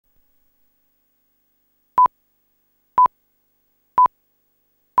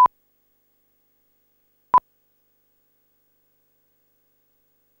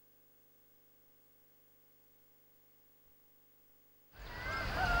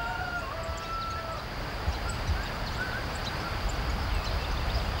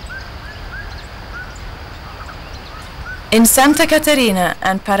In Santa Catarina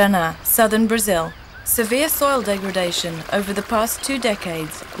and Paraná, southern Brazil, severe soil degradation over the past 2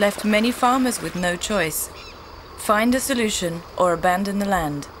 decades left many farmers with no choice: find a solution or abandon the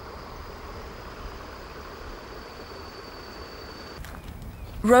land.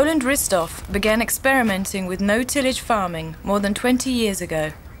 Roland Ristoff began experimenting with no-tillage farming more than 20 years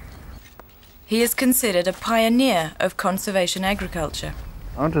ago. He is considered a pioneer of conservation agriculture.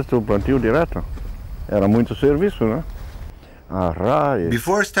 Antes do plantio direto, era muito serviço, né?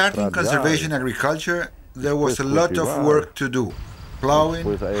 Before starting conservation agriculture, there was a lot of work to do: plowing,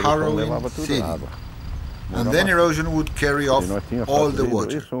 harrowing, seeding. And then erosion would carry off all the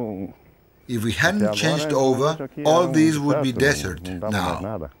water. If we hadn't changed over, all these would be desert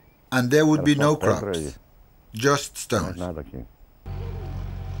now, and there would be no crops, just stones.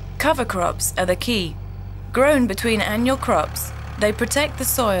 Cover crops are the key. Grown between annual crops, they protect the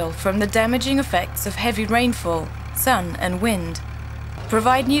soil from the damaging effects of heavy rainfall, sun and wind,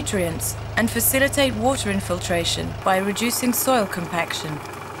 provide nutrients and facilitate water infiltration by reducing soil compaction.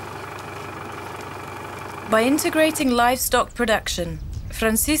 By integrating livestock production,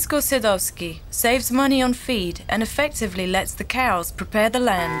 Francisco Sadowski saves money on feed and effectively lets the cows prepare the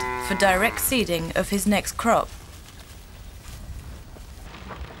land for direct seeding of his next crop.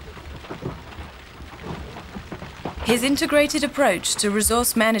 His integrated approach to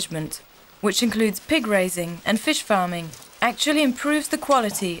resource management, which includes pig raising and fish farming, actually improves the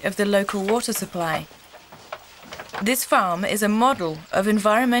quality of the local water supply. This farm is a model of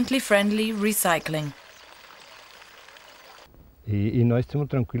environmentally friendly recycling.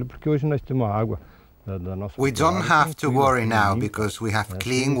 We don't have to worry now because we have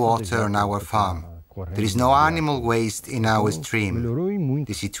clean water on our farm. There is no animal waste in our stream.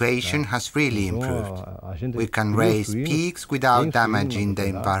 The situation has really improved. We can raise pigs without damaging the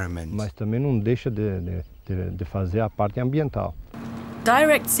environment.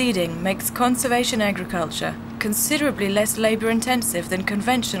 Direct seeding makes conservation agriculture considerably less labor-intensive than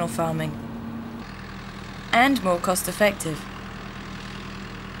conventional farming, and more cost-effective.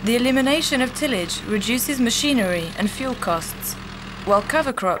 The elimination of tillage reduces machinery and fuel costs, while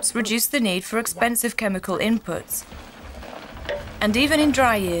cover crops reduce the need for expensive chemical inputs. And even in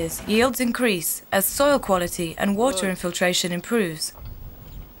dry years, yields increase as soil quality and water infiltration improves.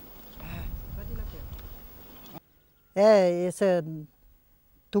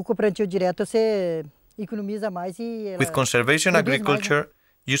 With conservation agriculture,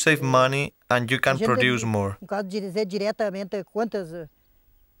 you save money and you can produce more.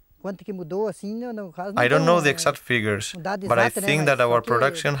 I don't know the exact figures, but I think that our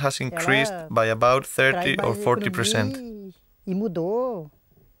production has increased by about 30 or 40%.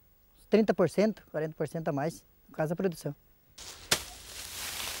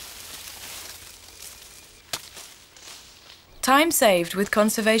 Time saved with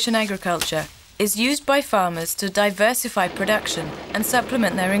conservation agriculture is used by farmers to diversify production and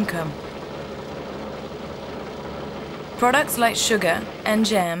supplement their income. Products like sugar and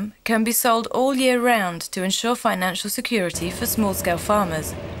jam can be sold all year round to ensure financial security for small-scale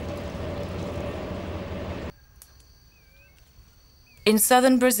farmers. In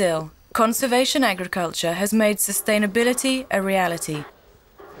southern Brazil, conservation agriculture has made sustainability a reality.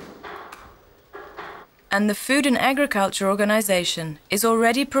 And the Food and Agriculture Organization is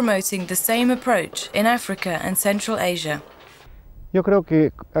already promoting the same approach in Africa and Central Asia.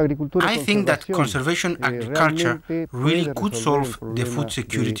 I think that conservation agriculture really could solve the food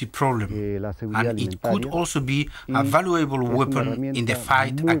security problem, and it could also be a valuable weapon in the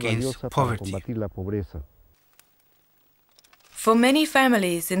fight against poverty. For many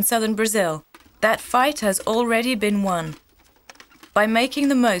families in southern Brazil, that fight has already been won. By making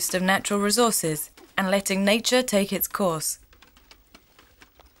the most of natural resources and letting nature take its course.